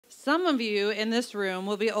Some of you in this room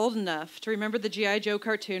will be old enough to remember the G.I. Joe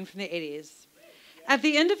cartoon from the 80s. At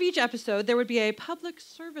the end of each episode, there would be a public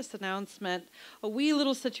service announcement, a wee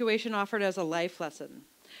little situation offered as a life lesson.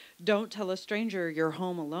 Don't tell a stranger you're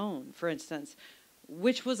home alone, for instance,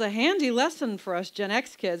 which was a handy lesson for us Gen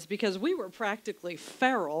X kids because we were practically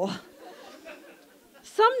feral.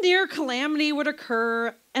 Some near calamity would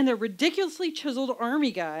occur, and a ridiculously chiseled army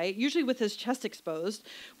guy, usually with his chest exposed,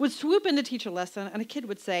 would swoop in to teach a lesson, and a kid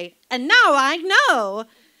would say, "And now I know."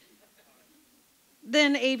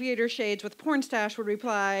 Then aviator shades with porn stash would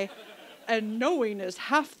reply, "And knowing is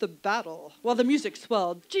half the battle," while the music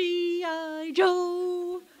swelled, "G.I.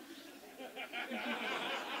 Joe."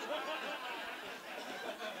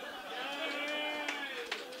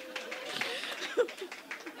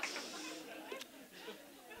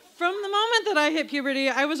 From the moment that I hit puberty,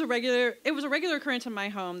 it was a regular occurrence in my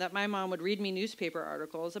home that my mom would read me newspaper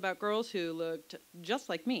articles about girls who looked just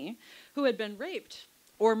like me, who had been raped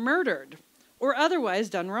or murdered or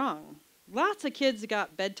otherwise done wrong. Lots of kids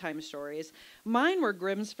got bedtime stories. Mine were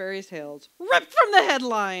Grimm's fairy tales, ripped from the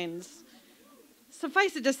headlines.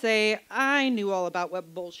 Suffice it to say, I knew all about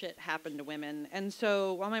what bullshit happened to women, and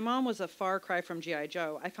so while my mom was a far cry from G.I.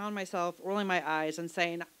 Joe, I found myself rolling my eyes and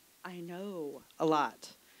saying, I know a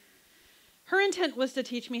lot. Her intent was to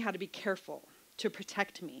teach me how to be careful, to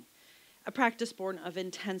protect me, a practice born of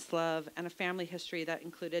intense love and a family history that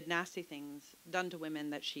included nasty things done to women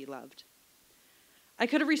that she loved. I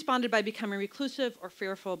could have responded by becoming reclusive or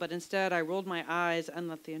fearful, but instead I rolled my eyes and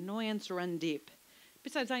let the annoyance run deep.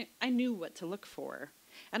 Besides, I knew what to look for,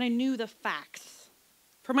 and I knew the facts.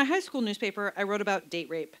 For my high school newspaper, I wrote about date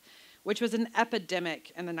rape, which was an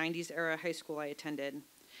epidemic in the 90s era high school I attended.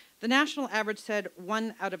 The national average said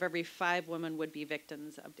 1 out of every 5 women would be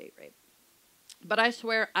victims of date rape. But I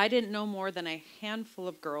swear I didn't know more than a handful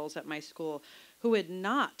of girls at my school who had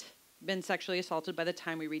not been sexually assaulted by the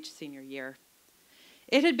time we reached senior year.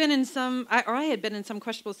 I had been in some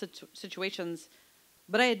questionable situations,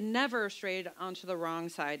 but I had never strayed onto the wrong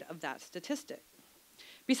side of that statistic.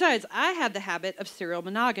 Besides, I had the habit of serial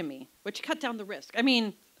monogamy, which cut down the risk. I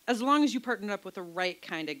mean, as long as you partnered up with the right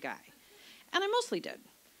kind of guy. And I mostly did.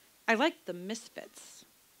 I liked the misfits,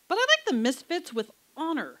 but I liked the misfits with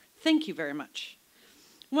honor. Thank you very much.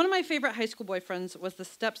 One of my favorite high school boyfriends was the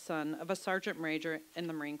stepson of a sergeant major in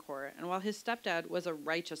the Marine Corps, and while his stepdad was a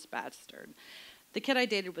righteous bastard, the kid I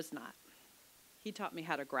dated was not. He taught me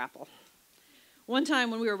how to grapple. One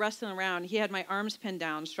time when we were wrestling around, he had my arms pinned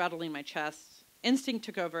down, straddling my chest. Instinct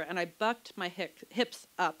took over, and I bucked my hips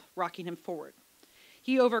up, rocking him forward.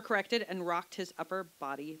 He overcorrected and rocked his upper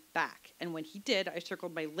body back. And when he did, I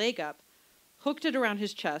circled my leg up, hooked it around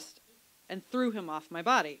his chest, and threw him off my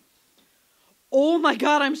body. Oh my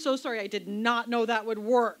God, I'm so sorry. I did not know that would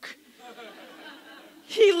work.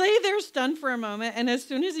 He lay there stunned for a moment, and as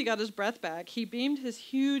soon as he got his breath back, he beamed his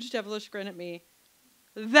huge devilish grin at me.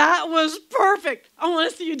 That was perfect. I want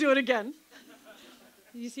to see you do it again.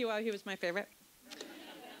 You see why he was my favorite?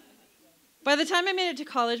 By the time I made it to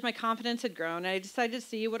college, my confidence had grown, and I decided to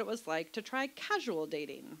see what it was like to try casual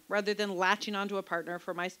dating, rather than latching onto a partner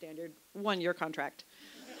for my standard 1-year contract.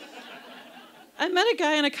 I met a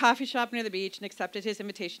guy in a coffee shop near the beach and accepted his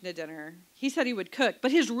invitation to dinner. He said he would cook, but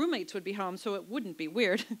his roommates would be home, so it wouldn't be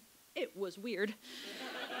weird. It was weird.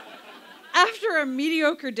 After a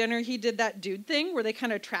mediocre dinner, he did that dude thing where they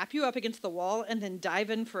kind of trap you up against the wall and then dive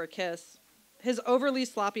in for a kiss. His overly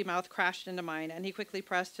sloppy mouth crashed into mine, and he quickly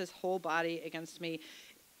pressed his whole body against me.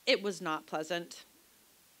 It was not pleasant.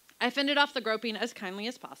 I fended off the groping as kindly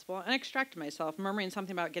as possible and extracted myself, murmuring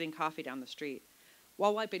something about getting coffee down the street,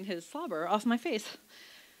 while wiping his slobber off my face.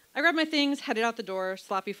 I grabbed my things, headed out the door.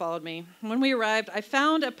 Sloppy followed me. When we arrived, I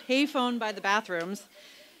found a payphone by the bathrooms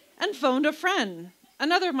and phoned a friend,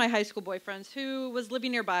 another of my high school boyfriends, who was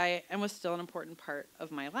living nearby and was still an important part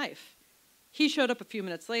of my life. He showed up a few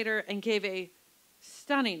minutes later and gave a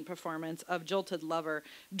stunning performance of Jilted Lover,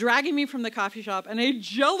 dragging me from the coffee shop in a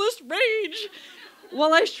jealous rage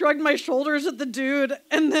while I shrugged my shoulders at the dude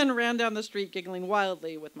and then ran down the street giggling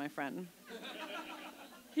wildly with my friend.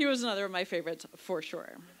 He was another of my favorites for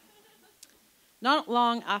sure. Not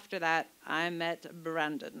long after that, I met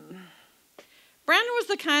Brandon. Brandon was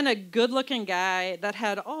the kind of good-looking guy that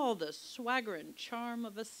had all the swagger and charm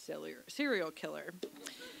of a serial killer.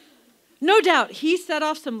 No doubt, he set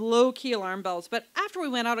off some low-key alarm bells, but after we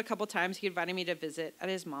went out a couple times, he invited me to visit at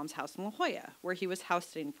his mom's house in La Jolla, where he was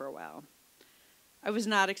house-sitting for a while. I was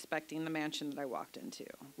not expecting the mansion that I walked into,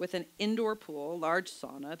 with an indoor pool, large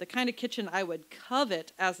sauna, the kind of kitchen I would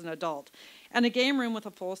covet as an adult, and a game room with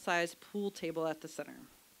a full-size pool table at the center.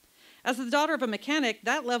 As the daughter of a mechanic,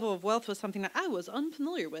 that level of wealth was something that I was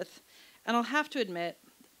unfamiliar with, and I'll have to admit,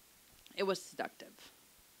 it was seductive.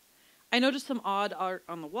 I noticed some odd art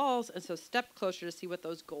on the walls, and so stepped closer to see what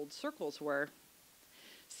those gold circles were.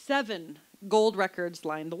 7 gold records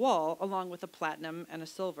lined the wall, along with a platinum and a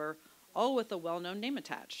silver, all with a well-known name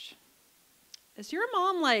attached. Is your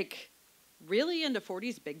mom, really into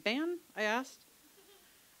 40s big band? I asked.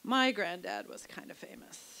 My granddad was kind of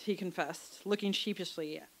famous, he confessed, looking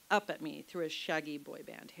sheepishly up at me through his shaggy boy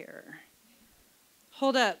band hair.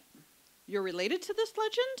 Hold up. You're related to this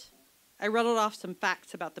legend? I rattled off some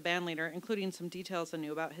facts about the band leader, including some details I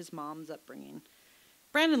knew about his mom's upbringing.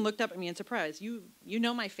 Brandon looked up at me in surprise. You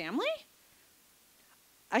know my family?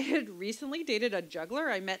 I had recently dated a juggler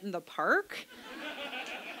I met in the park,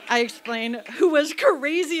 I explained, who was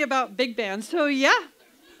crazy about big bands. So yeah,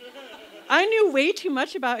 I knew way too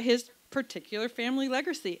much about his particular family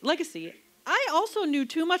legacy. I also knew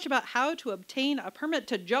too much about how to obtain a permit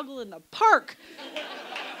to juggle in the park.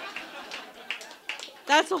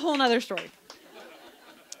 That's a whole nother story.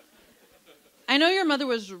 I know your mother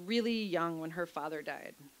was really young when her father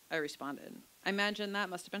died, I responded. I imagine that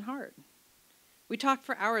must have been hard. We talked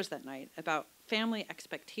for hours that night about family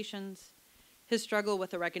expectations, his struggle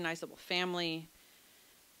with a recognizable family,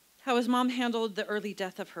 how his mom handled the early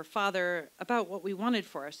death of her father, about what we wanted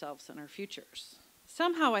for ourselves and our futures.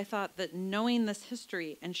 Somehow I thought that knowing this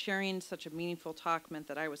history and sharing such a meaningful talk meant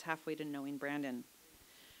that I was halfway to knowing Brandon.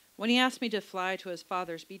 When he asked me to fly to his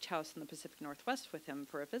father's beach house in the Pacific Northwest with him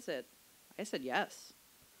for a visit, I said yes.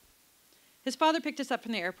 His father picked us up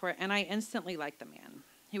from the airport, and I instantly liked the man.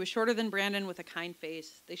 He was shorter than Brandon with a kind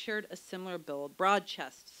face. They shared a similar build, broad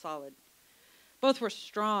chest, solid. Both were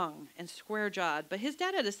strong and square-jawed, but his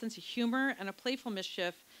dad had a sense of humor and a playful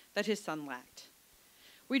mischief that his son lacked.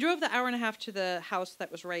 We drove the hour and a half to the house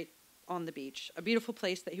that was right on the beach, a beautiful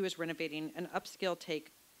place that he was renovating, an upscale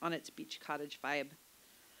take on its beach cottage vibe.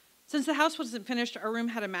 Since the house wasn't finished, our room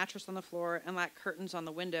had a mattress on the floor and lacked curtains on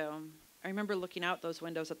the window. I remember looking out those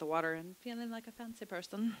windows at the water and feeling like a fancy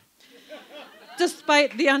person,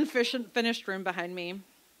 despite the unfinished room behind me.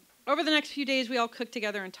 Over the next few days, we all cooked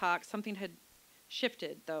together and talked. Something had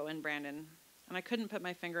shifted, though, in Brandon, and I couldn't put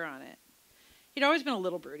my finger on it. He'd always been a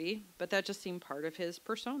little broody, but that just seemed part of his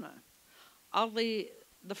persona. Oddly,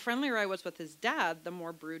 the friendlier I was with his dad, the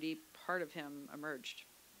more broody part of him emerged.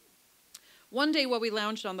 One day while we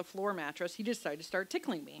lounged on the floor mattress, he decided to start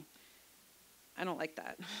tickling me. I don't like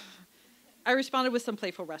that. I responded with some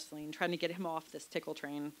playful wrestling, trying to get him off this tickle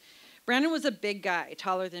train. Brandon was a big guy,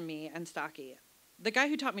 taller than me and stocky. The guy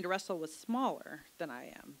who taught me to wrestle was smaller than I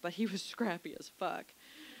am, but he was scrappy as fuck.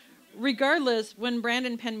 Regardless, when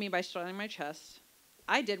Brandon pinned me by straddling my chest,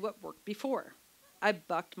 I did what worked before. I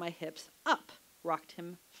bucked my hips up, rocked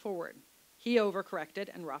him forward. He overcorrected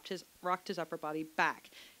and rocked his upper body back.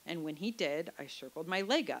 And when he did, I circled my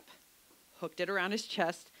leg up, hooked it around his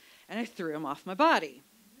chest, and I threw him off my body.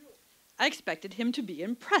 I expected him to be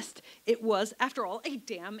impressed. It was, after all, a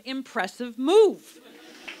damn impressive move.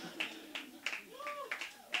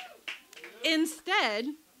 Instead,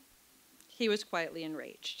 he was quietly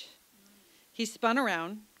enraged. He spun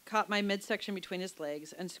around, caught my midsection between his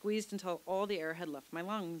legs, and squeezed until all the air had left my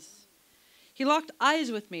lungs. He locked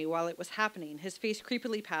eyes with me while it was happening, his face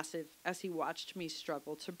creepily passive as he watched me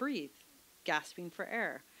struggle to breathe, gasping for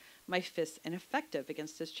air, my fists ineffective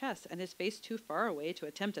against his chest, and his face too far away to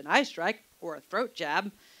attempt an eye strike or a throat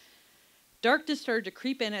jab. Darkness started to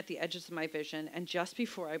creep in at the edges of my vision, and just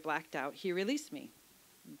before I blacked out, he released me,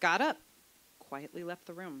 got up, quietly left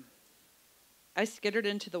the room. I skittered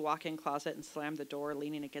into the walk-in closet and slammed the door,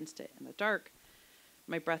 leaning against it in the dark,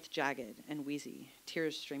 my breath jagged and wheezy,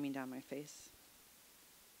 tears streaming down my face.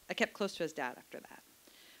 I kept close to his dad after that,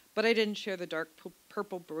 but I didn't share the dark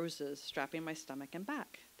purple bruises strapping my stomach and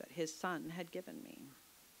back that his son had given me.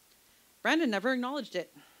 Brandon never acknowledged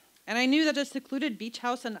it, and I knew that a secluded beach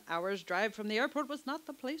house an hour's drive from the airport was not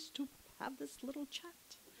the place to have this little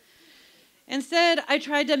chat. Instead, I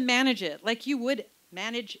tried to manage it like you would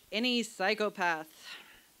manage any psychopath.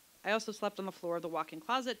 I also slept on the floor of the walk-in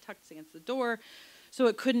closet, tucked against the door, so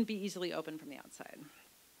it couldn't be easily opened from the outside.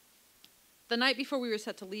 The night before we were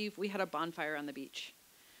set to leave, we had a bonfire on the beach.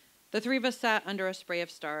 The three of us sat under a spray of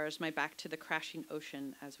stars, my back to the crashing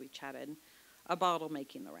ocean as we chatted, a bottle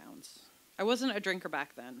making the rounds. I wasn't a drinker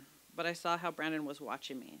back then, but I saw how Brandon was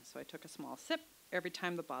watching me, so I took a small sip every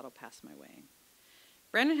time the bottle passed my way.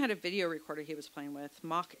 Brandon had a video recorder he was playing with,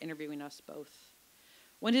 mock interviewing us both.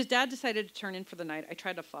 When his dad decided to turn in for the night, I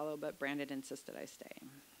tried to follow, but Brandon insisted I stay.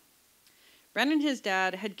 Brandon and his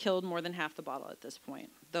dad had killed more than half the bottle at this point,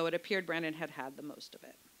 though it appeared Brandon had had the most of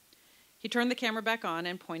it. He turned the camera back on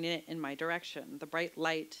and pointed it in my direction, the bright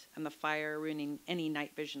light and the fire ruining any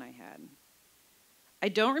night vision I had. I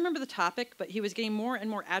don't remember the topic, but he was getting more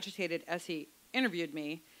and more agitated as he interviewed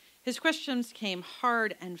me. His questions came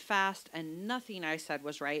hard and fast, and nothing I said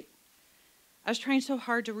was right. I was trying so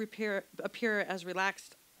hard to appear as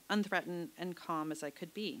relaxed, unthreatened, and calm as I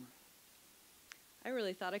could be. I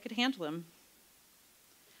really thought I could handle him.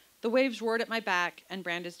 The waves roared at my back, and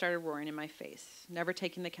Brandon started roaring in my face, never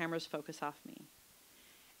taking the camera's focus off me.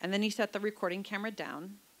 And then he set the recording camera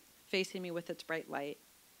down, facing me with its bright light,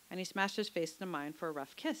 and he smashed his face into mine for a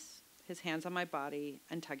rough kiss, his hands on my body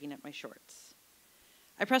and tugging at my shorts.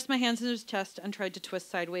 I pressed my hands into his chest and tried to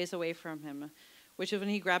twist sideways away from him, which is when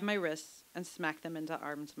he grabbed my wrists and smacked them into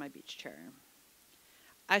arms of my beach chair.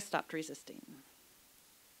 I stopped resisting.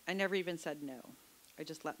 I never even said no. I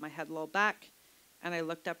just let my head loll back, and I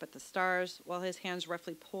looked up at the stars while his hands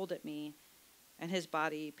roughly pulled at me and his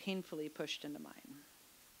body painfully pushed into mine.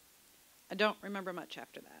 I don't remember much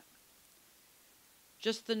after that.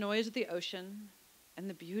 Just the noise of the ocean and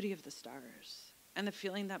the beauty of the stars and the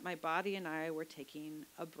feeling that my body and I were taking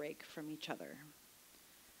a break from each other.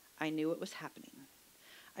 I knew it was happening.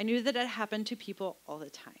 I knew that it happened to people all the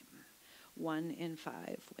time. 1 in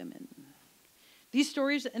 5 women. These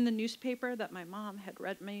stories in the newspaper that my mom had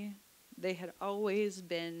read me, they had always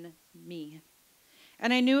been me.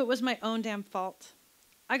 And I knew it was my own damn fault.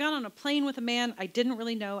 I got on a plane with a man I didn't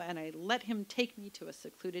really know, and I let him take me to a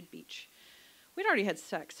secluded beach. We'd already had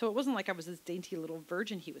sex, so it wasn't like I was this dainty little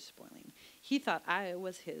virgin he was spoiling. He thought I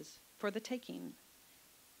was his for the taking.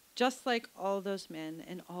 Just like all those men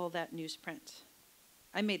and all that newsprint.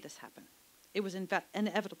 I made this happen. It was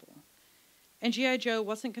inevitable. And G.I. Joe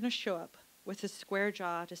wasn't going to show up with his square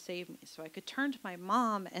jaw to save me, so I could turn to my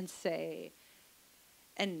mom and say,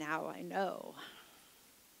 and now I know.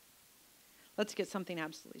 Let's get something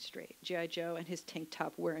absolutely straight. G.I. Joe and his tank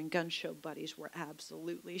top wearing gun show buddies were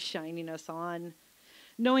absolutely shining us on.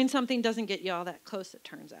 Knowing something doesn't get you all that close, it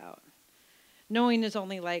turns out. Knowing is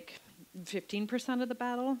only like 15% of the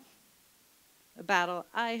battle. A battle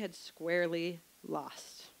I had squarely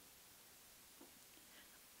lost.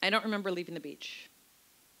 I don't remember leaving the beach.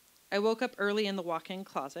 I woke up early in the walk-in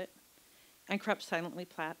closet and crept silently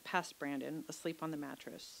past Brandon, asleep on the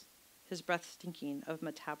mattress, his breath stinking of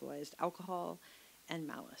metabolized alcohol and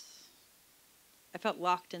malice. I felt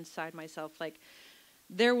locked inside myself, like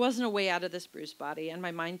there wasn't a way out of this bruised body, and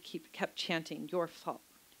my mind kept chanting, your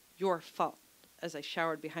fault, as I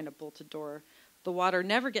showered behind a bolted door, the water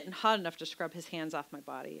never getting hot enough to scrub his hands off my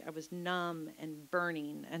body. I was numb and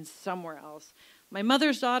burning and somewhere else. My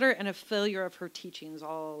mother's daughter and a failure of her teachings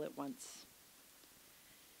all at once.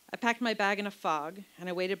 I packed my bag in a fog, and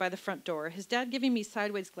I waited by the front door, his dad giving me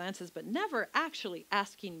sideways glances, but never actually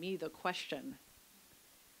asking me the question.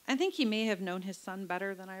 I think he may have known his son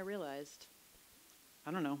better than I realized. I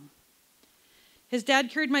don't know. His dad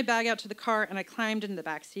carried my bag out to the car, and I climbed into the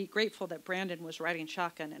back seat, grateful that Brandon was riding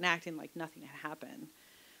shotgun and acting like nothing had happened.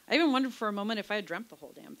 I even wondered for a moment if I had dreamt the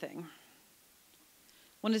whole damn thing.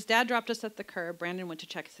 When his dad dropped us at the curb, Brandon went to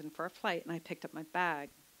check us in for our flight, and I picked up my bag,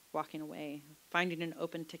 walking away, finding an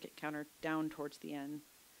open ticket counter down towards the end.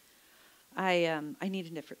 I need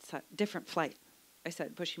a different flight, I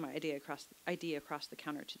said, pushing my ID across the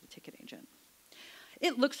counter to the ticket agent.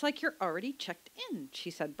 It looks like you're already checked in,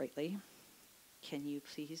 she said brightly. Can you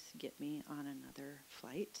please get me on another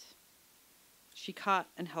flight? She caught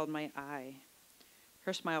and held my eye,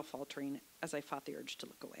 her smile faltering as I fought the urge to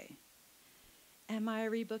look away. Am I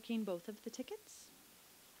rebooking both of the tickets?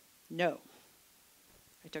 No.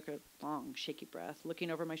 I took a long, shaky breath, looking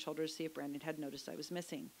over my shoulder to see if Brandon had noticed I was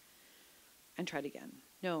missing, and tried again.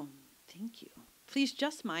 No, thank you. Please,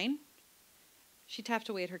 just mine. She tapped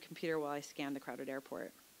away at her computer while I scanned the crowded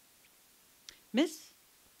airport. Miss?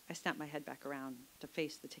 I snapped my head back around to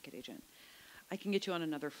face the ticket agent. I can get you on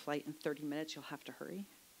another flight in 30 minutes. You'll have to hurry.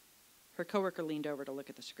 Her coworker leaned over to look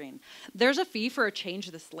at the screen. There's a fee for a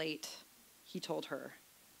change this late, he told her.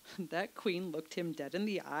 That queen looked him dead in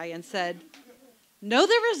the eye and said, No,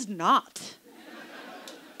 there is not.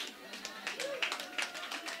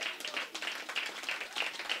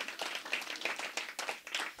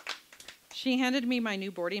 She handed me my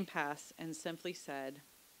new boarding pass and simply said,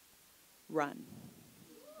 Run.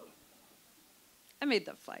 I made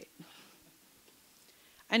the flight.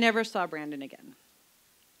 I never saw Brandon again.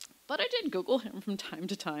 But I did Google him from time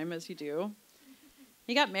to time, as you do.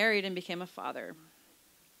 He got married and became a father.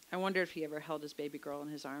 I wondered if he ever held his baby girl in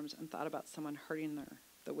his arms and thought about someone hurting her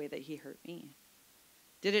the way that he hurt me.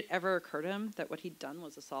 Did it ever occur to him that what he'd done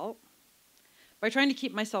was assault? By trying to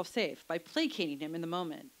keep myself safe, by placating him in the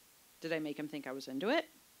moment, did I make him think I was into it?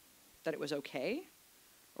 That it was okay?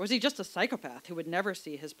 Or was he just a psychopath who would never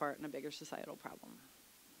see his part in a bigger societal problem?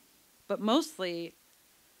 But mostly,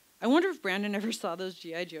 I wonder if Brandon ever saw those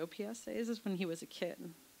G.I. Joe PSAs when he was a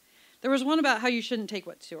kid. There was one about how you shouldn't take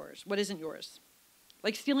what's yours, what isn't yours.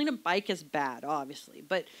 Like stealing a bike is bad, obviously,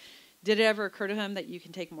 but did it ever occur to him that you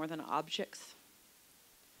can take more than objects?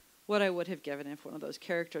 What I would have given if one of those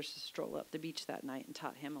characters to stroll up the beach that night and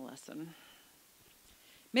taught him a lesson.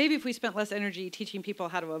 Maybe if we spent less energy teaching people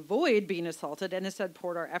how to avoid being assaulted and instead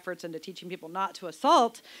poured our efforts into teaching people not to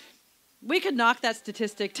assault, we could knock that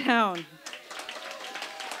statistic down.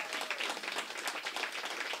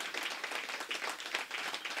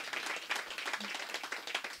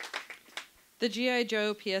 The G.I.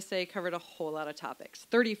 Joe PSA covered a whole lot of topics,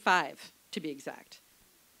 35 to be exact.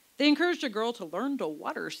 They encouraged a girl to learn to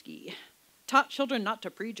water ski, taught children not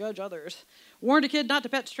to prejudge others, warned a kid not to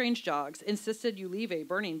pet strange dogs, insisted you leave a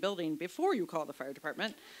burning building before you call the fire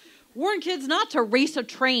department, warned kids not to race a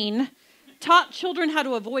train, taught children how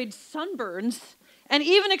to avoid sunburns, and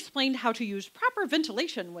even explained how to use proper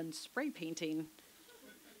ventilation when spray painting.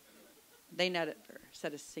 They never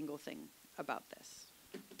said a single thing about this.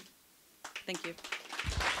 Thank you.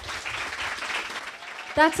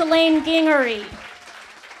 That's Elaine Gingery.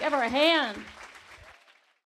 Give her a hand.